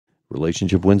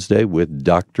Relationship Wednesday with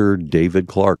Dr. David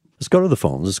Clark. Let's go to the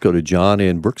phones. Let's go to John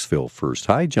in Brooksville first.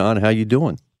 Hi, John. How you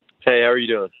doing? Hey, how are you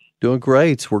doing? Doing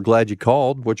great. We're glad you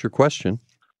called. What's your question?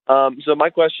 So my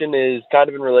question is kind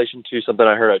of in relation to something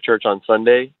I heard at church on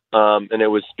Sunday, and it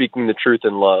was speaking the truth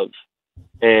in love.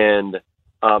 And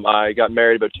I got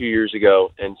married about 2 years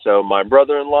ago, and so my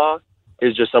brother-in-law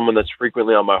is just someone that's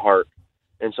frequently on my heart.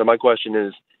 And so my question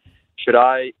is, should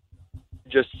I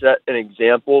just set an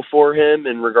example for him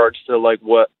in regards to like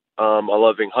what a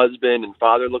loving husband and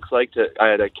father looks like? I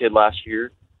had a kid last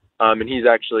year, and he's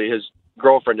actually, his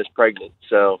girlfriend is pregnant.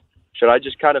 So should I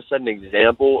just kind of set an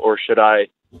example, or should I,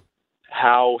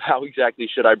 how exactly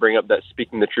should I bring up that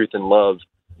speaking the truth in love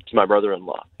to my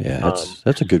brother-in-law? Yeah,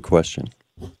 that's a good question.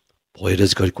 Boy, it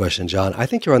is a good question, John. I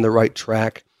think you're on the right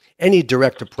track. Any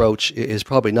direct approach is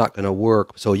probably not going to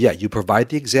work. So yeah, you provide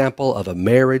the example of a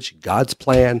marriage, God's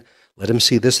plan. Let him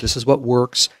see this is what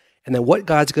works. And then what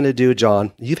God's going to do,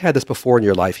 John, you've had this before in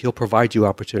your life. He'll provide you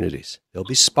opportunities. There'll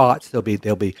be spots, there'll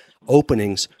be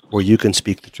openings where you can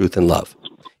speak the truth in love.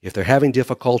 If they're having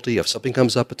difficulty, if something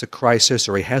comes up, it's a crisis,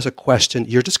 or he has a question,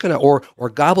 you're just going to, or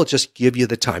God will just give you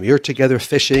the time. You're together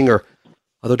fishing, or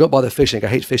although don't bother fishing, I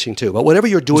hate fishing too. But whatever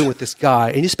you're doing with this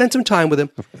guy, and you spend some time with him,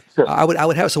 I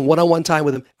would have some one-on-one time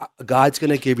with him. God's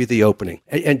going to give you the opening,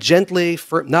 and gently,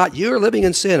 for not you're living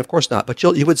in sin, of course not, but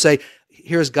you would say,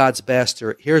 here's God's best,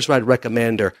 or here's what I'd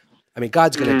recommend, or I mean,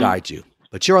 God's going to guide you,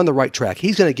 but you're on the right track.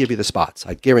 He's going to give you the spots,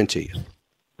 I guarantee you.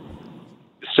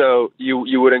 So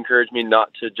you would encourage me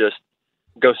not to just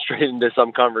go straight into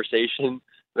some conversation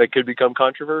that could become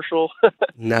controversial?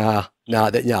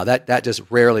 That just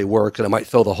rarely works, and it might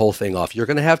throw the whole thing off. You're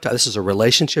going to have to. This is a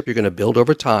relationship you're going to build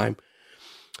over time.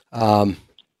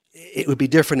 It would be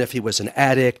different if he was an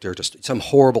addict or just some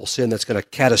horrible sin that's going to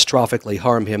catastrophically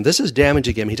harm him. This is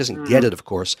damaging him. He doesn't get it, of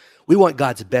course. We want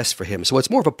God's best for him. So it's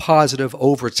more of a positive,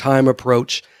 over time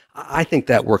approach. I think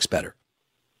that works better.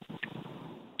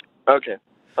 Okay.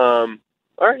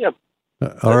 All right, yeah.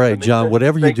 All right, John,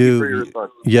 whatever you do,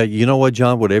 you know what,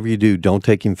 John, whatever you do, don't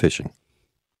take him fishing.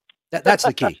 That's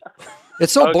the key.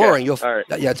 It's so boring. All right.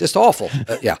 Yeah, it's just awful.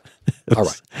 Yeah. All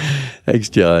right. Thanks,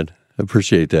 John.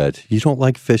 Appreciate that. You don't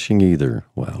like fishing either.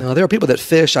 Wow. No, there are people that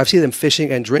fish. I've seen them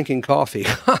fishing and drinking coffee.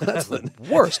 That's the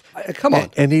worst. Come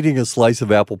on. And eating a slice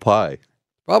of apple pie.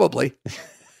 Probably.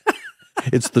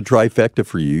 It's the trifecta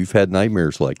for you. You've had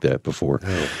nightmares like that before.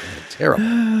 Oh, terrible.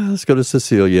 Let's go to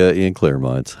Cecilia in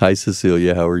Claremont. Hi,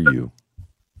 Cecilia. How are you?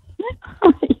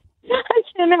 I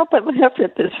can't help but laugh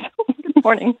at this. Good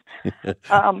morning.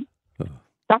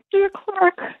 Dr.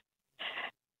 Clark.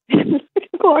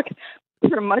 Clark,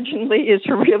 curmudgeonly is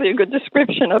really a good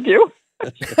description of you.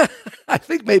 I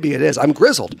think maybe it is. I'm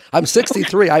grizzled. I'm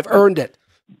 63. I've earned it.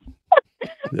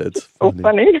 That's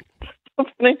funny. So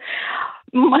funny.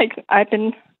 Mike, I've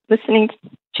been listening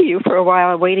to you for a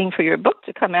while, waiting for your book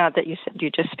to come out that you said you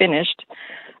just finished.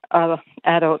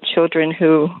 Adult children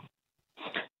who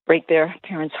break their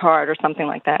parents' heart or something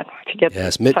like that. I forget.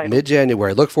 Yes,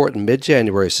 mid-January. Look for it in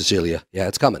mid-January, Cecilia. Yeah,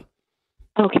 it's coming.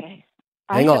 Okay.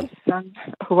 Hang on. I have a son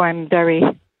who I'm very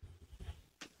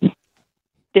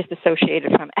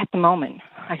disassociated from at the moment.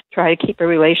 I try to keep a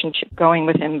relationship going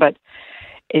with him, but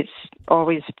it's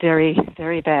always very,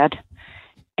 very bad.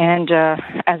 And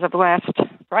as of last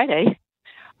Friday,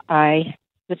 I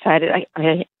decided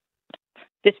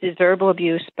this is verbal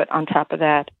abuse, but on top of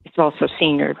that, it's also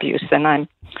senior abuse. And I'm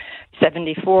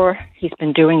 74. He's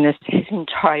been doing this his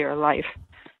entire life,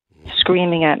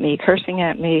 screaming at me, cursing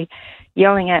at me,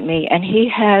 yelling at me, and he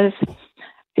has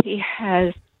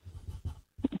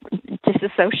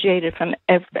disassociated from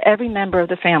every member of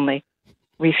the family.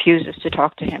 Refuses to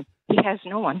talk to him. He has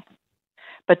no one.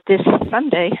 But this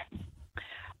Sunday,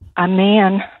 a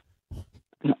man,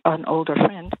 an older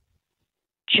friend,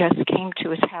 just came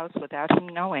to his house without him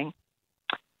knowing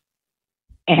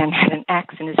and had an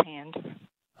axe in his hand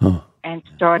and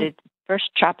started first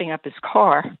chopping up his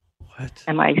car. What?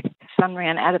 And my son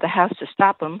ran out of the house to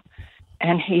stop him,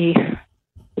 and he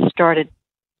started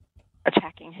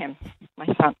attacking him, my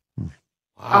son. Wow.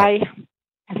 I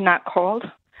have not called.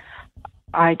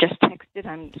 I just texted,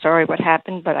 I'm sorry what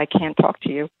happened, but I can't talk to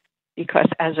you, because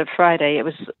as of Friday, it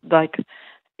was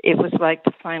like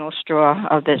the final straw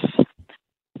of this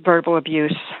verbal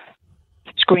abuse,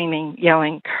 screaming,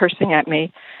 yelling, cursing at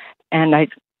me. And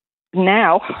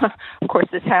now, of course,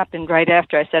 this happened right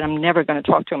after I said I'm never going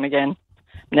to talk to him again.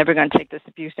 I'm never going to take this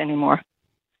abuse anymore.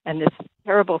 And this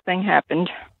terrible thing happened.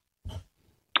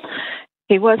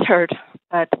 He was hurt,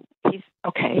 but he's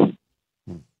okay.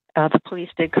 The police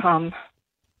did come.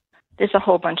 There's a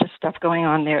whole bunch of stuff going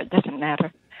on there. It doesn't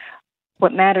matter.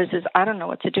 what matters is I don't know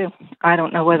what to do. I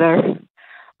don't know whether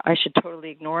I should totally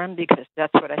ignore him because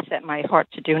that's what I set my heart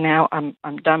to do now.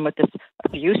 I'm done with this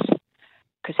abuse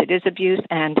because it is abuse,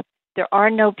 and there are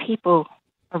no people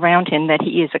around him that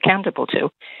he is accountable to.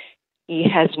 He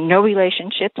has no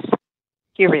relationships,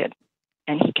 period.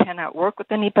 And he cannot work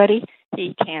with anybody.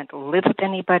 He can't live with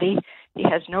anybody. He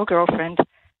has no girlfriend.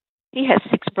 He has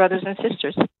 6 brothers and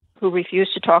sisters who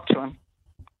refuse to talk to him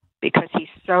because he's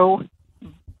so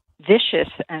vicious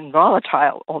and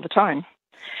volatile all the time.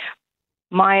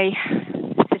 My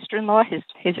sister-in-law,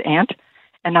 his aunt,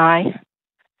 and I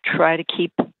try to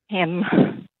keep him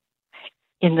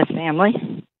in the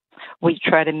family. We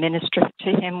try to minister to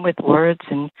him with words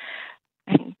and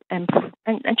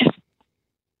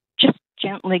just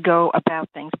gently go about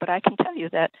things. But I can tell you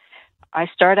that I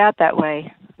start out that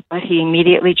way, but he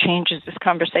immediately changes this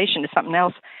conversation to something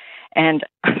else, and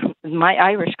my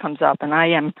Irish comes up, and I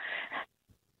am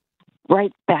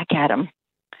right back at him.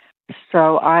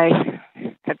 So I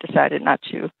have decided not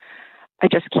to. I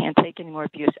just can't take any more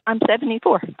abuse. I'm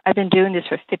 74. I've been doing this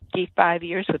for 55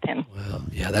 years with him. Well,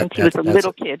 yeah, since he was a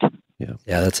little kid. Yeah,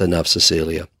 that's enough,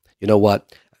 Cecilia. You know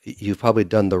what? You've probably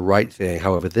done the right thing.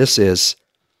 However,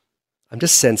 I'm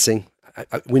just sensing,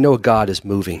 we know God is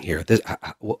moving here.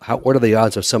 What are the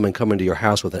odds of someone coming to your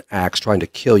house with an axe trying to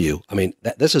kill you? I mean,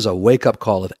 this is a wake-up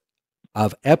call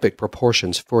of epic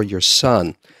proportions for your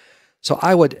son. So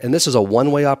I would, and this is a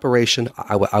one-way operation.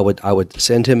 I would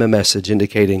send him a message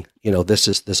indicating, this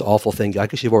is this awful thing. I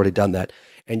guess you've already done that,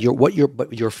 and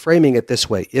you're framing it this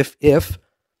way: if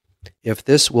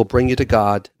this will bring you to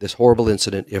God, this horrible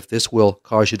incident, if this will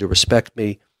cause you to respect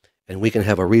me, and we can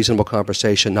have a reasonable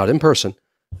conversation, not in person,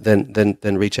 then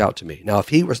reach out to me. Now,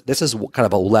 this is kind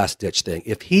of a last-ditch thing.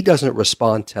 If he doesn't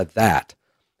respond to that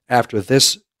after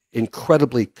this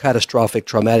incredibly catastrophic,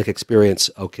 traumatic experience,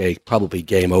 okay, probably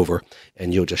game over,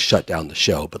 and you'll just shut down the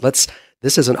show. But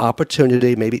this is an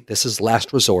opportunity. Maybe this is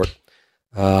last resort,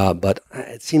 but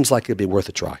it seems like it'd be worth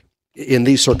a try in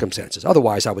these circumstances.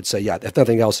 Otherwise, I would say, yeah, if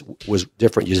nothing else was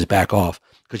different, you just back off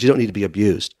because you don't need to be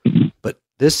abused. But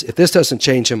if this doesn't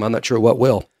change him, I'm not sure what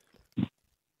will.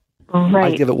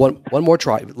 Right. I'd give it one more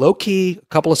try. Low key, a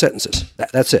couple of sentences.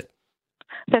 That's it.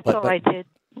 That's all I did.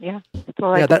 Yeah, that's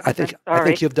all I did. I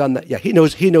think you've done that. Yeah, he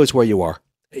knows where you are.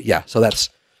 Yeah, so that's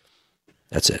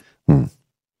it. And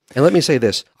let me say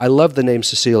this: I love the name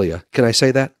Cecilia. Can I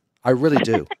say that? I really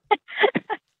do.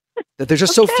 That there's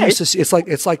just so few.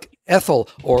 It's like Ethel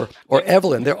or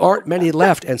Evelyn. There aren't many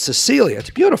left, and Cecilia. It's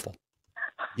beautiful.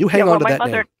 You hang on to that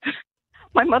name.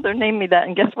 My mother named me that,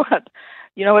 and guess what?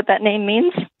 You know what that name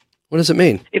means? What does it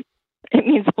mean? It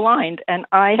means blind, and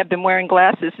I have been wearing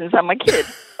glasses since I'm a kid.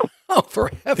 Oh,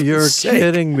 for heaven's You're sake.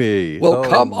 kidding me. Well,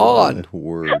 come on.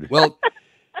 Word. Well,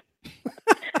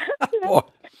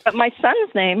 but my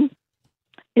son's name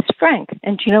is Frank,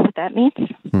 and do you know what that means?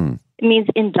 It means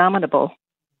indomitable.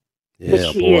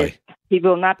 Yeah, boy. He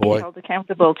will not be held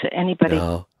accountable to anybody.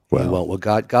 No, he won't. Well,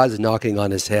 God is knocking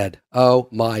on his head. Oh,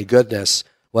 my goodness.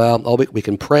 Well, we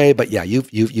can pray, but yeah,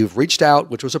 you've reached out,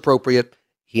 which was appropriate.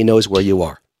 He knows where you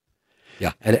are.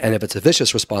 Yeah, and if it's a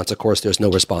vicious response, of course, there's no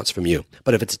response from you.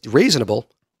 But if it's reasonable,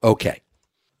 okay.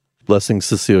 Blessings,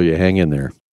 Cecilia. Hang in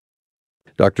there.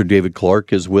 Dr. David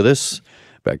Clark is with us.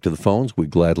 Back to the phones. We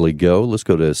gladly go. Let's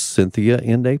go to Cynthia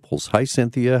in Naples. Hi,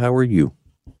 Cynthia. How are you?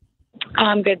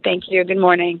 I'm good, thank you. Good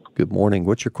morning. Good morning.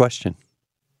 What's your question?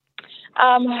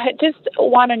 I just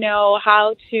want to know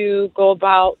how to go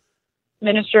about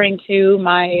ministering to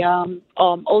my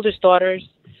oldest daughters.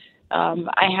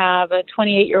 I have a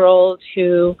 28-year-old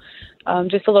who,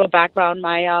 just a little background,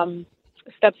 my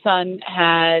stepson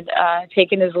had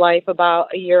taken his life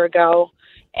about a year ago,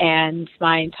 and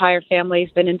my entire family's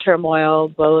been in turmoil,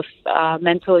 both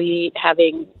mentally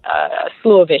having a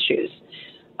slew of issues.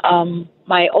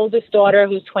 My oldest daughter,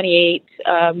 who's 28,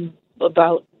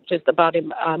 about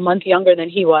a month younger than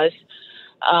he was,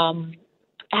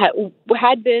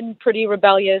 had been pretty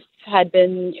rebellious, had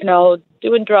been,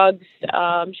 doing drugs.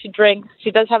 She drinks. She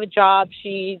does have a job.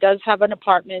 She does have an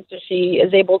apartment, so she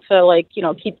is able to,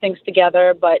 keep things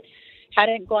together, but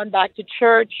hadn't gone back to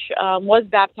church, was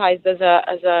baptized as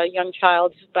a young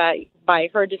child by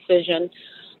her decision.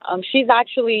 She's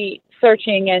actually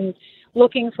searching and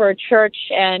looking for a church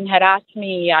and had asked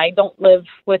me, I don't live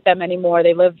with them anymore.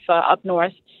 They live up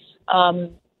north,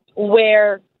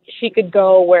 where she could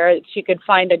go, where she could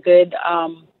find a good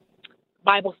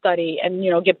Bible study and,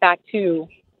 get back to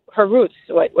her roots,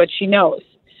 what she knows.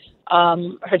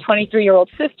 Her 23-year-old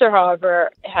sister,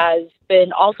 however, has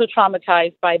been also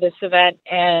traumatized by this event,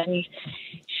 and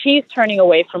she's turning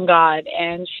away from God,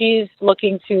 and she's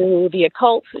looking to the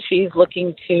occult. She's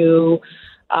looking to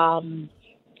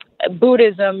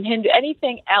Buddhism, Hindu,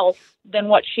 anything else than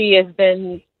what she has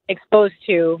been exposed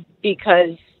to,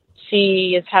 because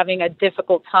she is having a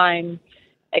difficult time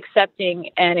accepting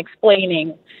and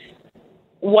explaining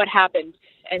what happened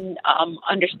and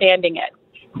understanding it.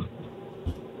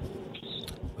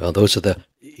 Well, those are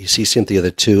you see, Cynthia,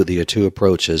 the two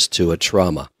approaches to a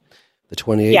trauma. The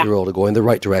 28-year-old are going the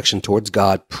right direction towards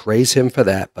God. Praise him for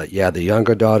that. But yeah, the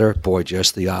younger daughter, boy,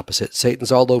 just the opposite.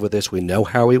 Satan's all over this. We know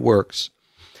how he works.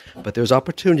 But there's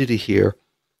opportunity here.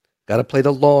 Got to play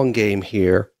the long game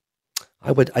here.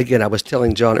 I was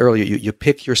telling John earlier, you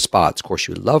pick your spots. Of course,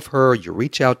 you love her. You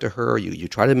reach out to her. You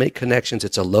try to make connections.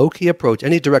 It's a low-key approach.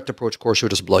 Any direct approach, of course, she'll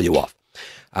just blow you off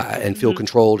and feel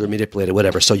controlled or manipulated,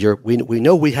 whatever. So we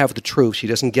know we have the truth. She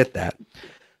doesn't get that.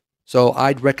 So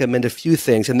I'd recommend a few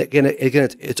things. And again,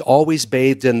 it's always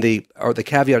bathed in the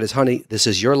caveat is, honey, this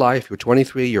is your life. You're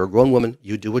 23. You're a grown woman.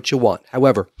 You do what you want.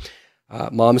 However,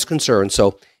 mom is concerned.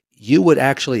 So you would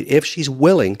actually, if she's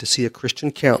willing to see a Christian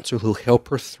counselor who'll help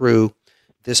her through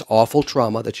this awful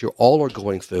trauma that you all are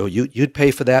going through, you'd pay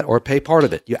for that or pay part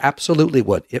of it. You absolutely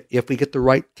would if we get the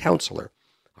right counselor.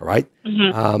 All right.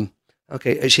 Mm-hmm.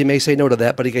 Okay. She may say no to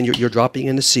that, but again, you're dropping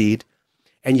in a seed,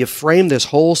 and you frame this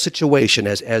whole situation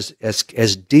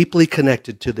as deeply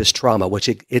connected to this trauma, which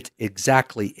it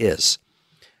exactly is.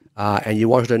 And you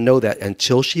want her to know that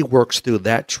until she works through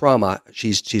that trauma,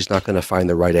 she's not going to find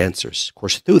the right answers. Of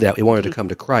course, through that, we want her to come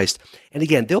to Christ. And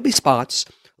again, there'll be spots.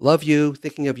 Love you,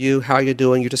 thinking of you, how are you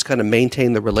doing? You just kind of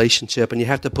maintain the relationship, and you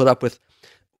have to put up with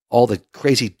all the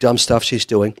crazy, dumb stuff she's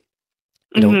doing.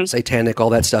 You know, satanic,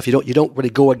 all that stuff. You don't really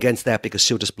go against that because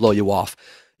she'll just blow you off.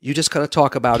 You just kind of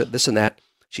talk about it, this and that.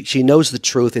 She knows the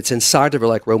truth. It's inside of her,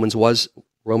 like Romans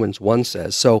 1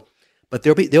 says. So, but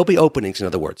there'll be openings. In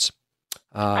other words,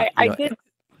 I did.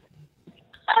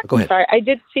 Go ahead. Sorry, I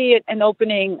did see an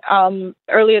opening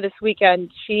earlier this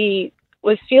weekend. She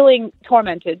was feeling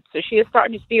tormented, so she is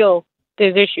starting to feel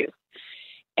these issues,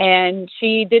 and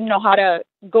she didn't know how to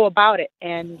go about it.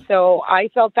 And so I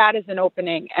felt that as an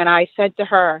opening, and I said to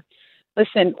her,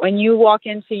 listen, when you walk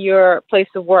into your place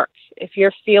of work, if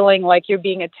you're feeling like you're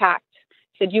being attacked,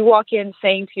 I said, you walk in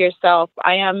saying to yourself,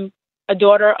 I am a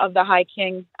daughter of the High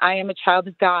King. I am a child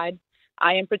of God.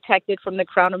 I am protected from the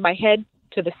crown of my head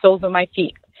to the soles of my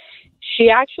feet. She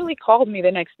actually called me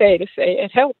the next day to say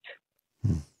it helped.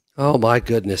 Oh, my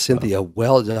goodness, Cynthia,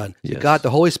 well done. Yes. God, the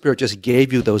Holy Spirit just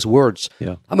gave you those words.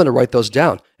 Yeah. I'm going to write those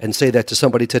down and say that to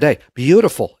somebody today.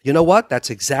 Beautiful. You know what? That's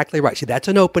exactly right. See, that's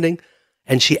an opening.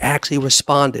 And she actually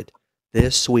responded.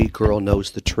 This sweet girl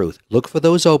knows the truth. Look for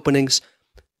those openings.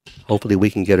 Hopefully we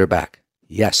can get her back.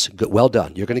 Yes, good, well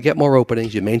done. You're going to get more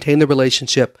openings. You maintain the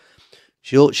relationship.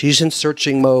 She's in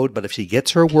searching mode, but if she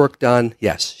gets her work done,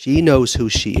 yes, she knows who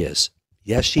she is.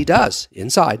 Yes, she does,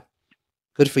 inside.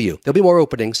 Good for you. There'll be more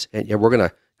openings, and yeah,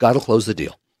 God will close the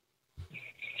deal.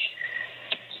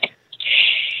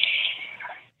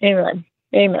 Amen.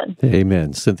 Amen.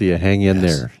 Amen. Cynthia, hang in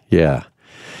there. Yeah.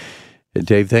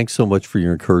 Dave, thanks so much for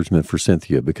your encouragement for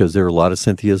Cynthia, because there are a lot of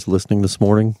Cynthias listening this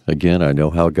morning. Again, I know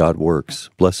how God works.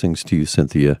 Blessings to you,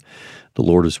 Cynthia. The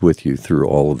Lord is with you through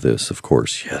all of this, of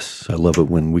course. Yes, I love it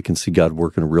when we can see God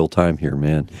working in real time here,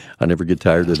 man. I never get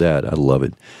tired of that. I love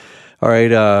it. All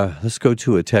right, let's go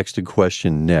to a texted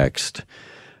question next.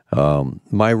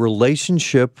 My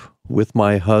relationship with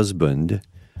my husband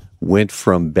went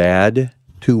from bad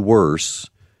to worse,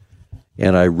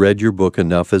 and I read your book,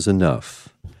 Enough is Enough.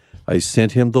 I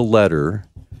sent him the letter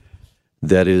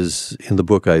that is in the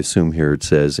book, I assume here it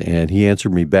says, and he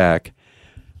answered me back,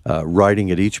 writing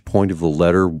at each point of the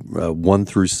letter 1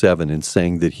 through 7 and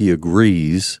saying that he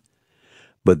agrees,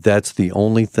 but that's the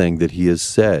only thing that he has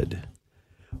said.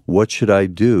 What should I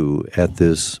do at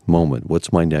this moment?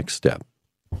 What's my next step?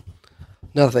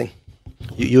 Nothing.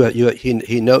 He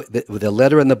know the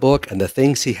letter in the book and the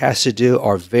things he has to do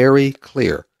are very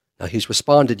clear. Now he's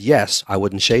responded, yes, I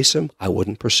wouldn't chase him, I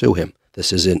wouldn't pursue him.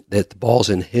 The ball's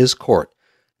in his court.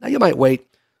 Now you might wait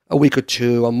a week or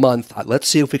two, a month. Let's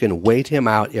see if we can wait him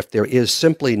out. If there is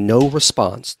simply no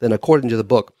response, then according to the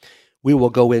book, we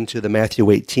will go into the Matthew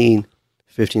 18,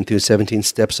 15 through 17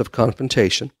 steps of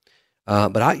confrontation.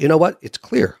 But you know what? It's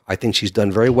clear. I think she's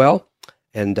done very well.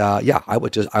 And I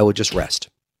would just rest.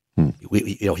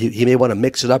 He may want to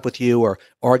mix it up with you or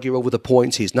argue over the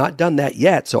points. He's not done that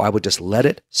yet, so I would just let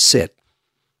it sit.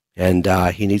 And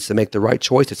he needs to make the right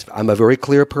choice. I'm a very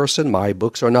clear person. My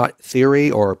books are not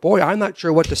theory or, boy, I'm not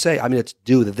sure what to say. I mean, it's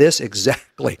do this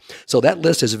exactly. So that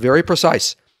list is very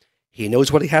precise. He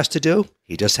knows what he has to do.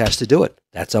 He just has to do it.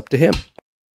 That's up to him.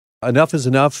 Enough is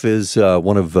Enough is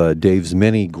one of Dave's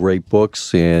many great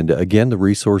books. And again, the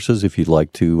resources, if you'd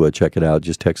like to check it out,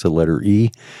 just text the letter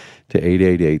E to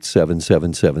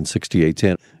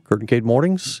 888-777-6810. Kurt and Kate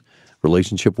Mornings,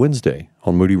 Relationship Wednesday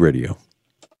on Moody Radio.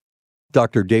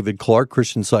 Dr. David Clark,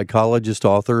 Christian psychologist,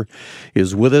 author,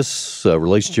 is with us,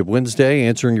 Relationship Wednesday,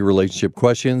 answering your relationship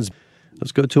questions.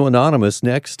 Let's go to Anonymous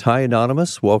next. Hi,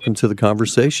 Anonymous. Welcome to the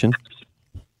conversation.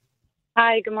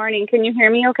 Hi, good morning. Can you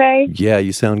hear me okay? Yeah,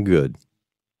 you sound good.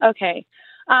 Okay.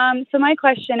 So my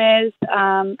question is,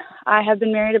 I have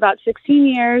been married about 16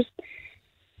 years,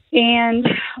 and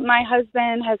my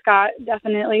husband has got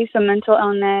definitely some mental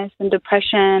illness and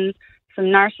depression, some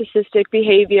narcissistic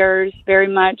behaviors, very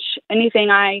much anything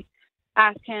I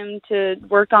ask him to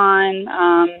work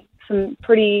on, some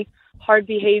pretty hard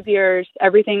behaviors,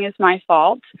 everything is my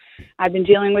fault. I've been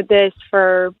dealing with this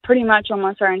for pretty much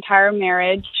almost our entire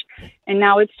marriage, and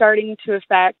now it's starting to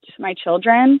affect my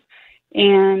children.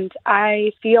 And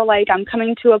I feel like I'm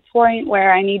coming to a point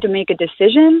where I need to make a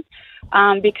decision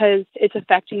because it's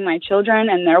affecting my children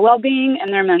and their well-being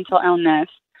and their mental illness,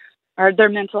 or their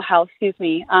mental health, excuse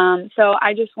me. So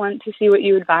I just want to see what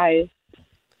you advise.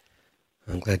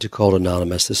 I'm glad you called,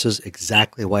 Anonymous. This is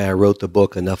exactly why I wrote the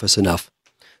book, Enough is Enough.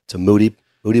 It's a moody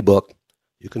book.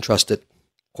 You can trust it.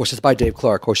 Of course, it's by Dave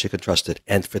Clark. Of course, you can trust it.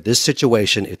 And for this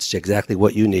situation, it's exactly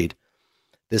what you need.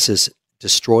 This is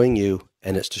destroying you,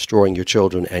 and it's destroying your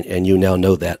children, and you now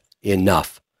know that.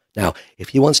 Enough. Now, if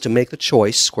he wants to make the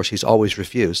choice, of course, he's always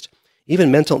refused.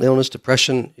 Even mental illness,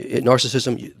 depression,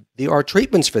 narcissism, there are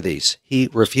treatments for these. He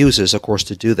refuses, of course,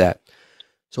 to do that.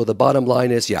 So the bottom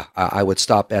line is, I would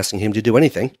stop asking him to do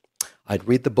anything. I'd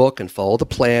read the book and follow the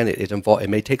plan. It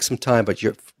may take some time, but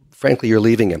frankly, you're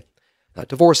leaving him. Not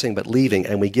divorcing, but leaving.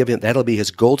 And we give him, that'll be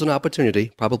his golden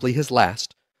opportunity, probably his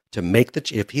last, to make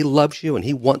if he loves you and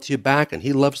he wants you back and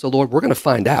he loves the Lord, we're going to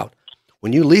find out.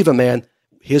 When you leave a man,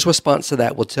 his response to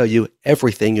that will tell you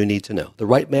everything you need to know. The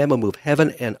right man will move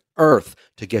heaven and earth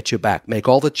to get you back. Make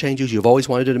all the changes you've always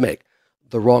wanted to make.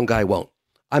 The wrong guy won't.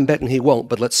 I'm betting he won't,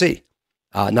 but let's see.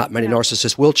 Not many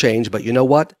narcissists will change, but you know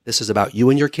what? This is about you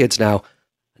and your kids now,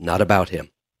 not about him.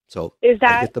 So is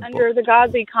that under the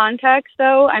godly context,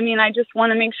 though? I mean, I just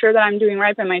want to make sure that I'm doing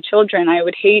right by my children. I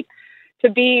would hate to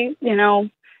be,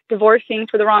 divorcing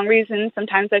for the wrong reasons.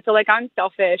 Sometimes I feel like I'm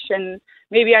selfish, and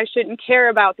maybe I shouldn't care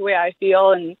about the way I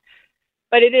feel.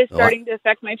 But it is starting to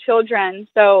affect my children.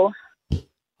 So.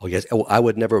 Oh, yes. I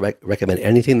would never recommend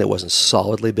anything that wasn't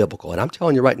solidly biblical. And I'm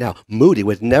telling you right now, Moody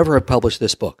would never have published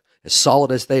this book, as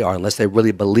solid as they are, unless they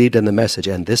really believed in the message.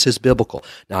 And this is biblical.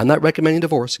 Now, I'm not recommending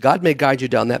divorce. God may guide you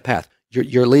down that path.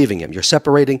 You're leaving him. You're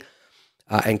separating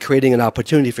and creating an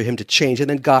opportunity for him to change. And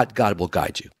then God will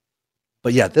guide you.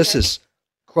 But yeah, this is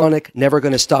chronic, never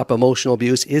going to stop emotional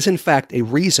abuse is in fact a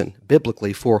reason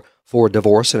biblically for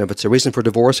divorce. And if it's a reason for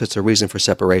divorce, it's a reason for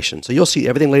separation. So you'll see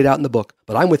everything laid out in the book.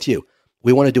 But I'm with you.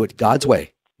 We want to do it God's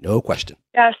way. No question.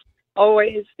 Yes,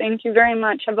 always. Thank you very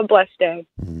much. Have a blessed day.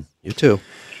 You too.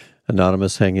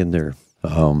 Anonymous, hang in there.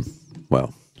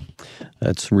 Well,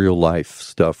 that's real life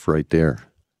stuff right there,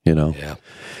 Yeah.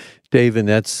 Dave, and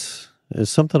that's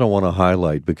something I want to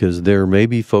highlight because there may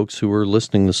be folks who are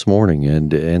listening this morning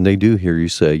and they do hear you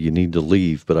say you need to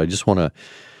leave, but I just want to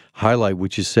highlight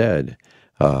what you said.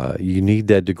 You need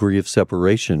that degree of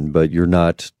separation, but you're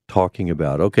not talking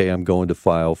about, okay, I'm going to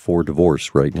file for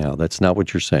divorce right now. That's not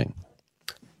what you're saying.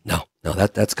 No,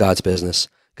 that's God's business.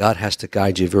 God has to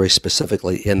guide you very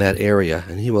specifically in that area,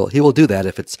 and He will do that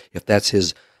if that's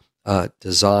His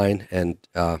design and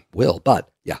will. But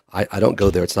yeah, I don't go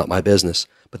there. It's not my business.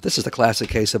 But this is the classic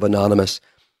case of Anonymous.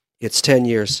 It's 10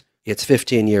 years, it's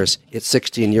 15 years, it's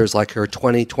 16 years like her,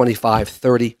 20, 25,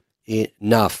 30,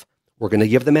 enough. We're going to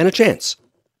give the man a chance,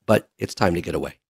 but it's time to get away.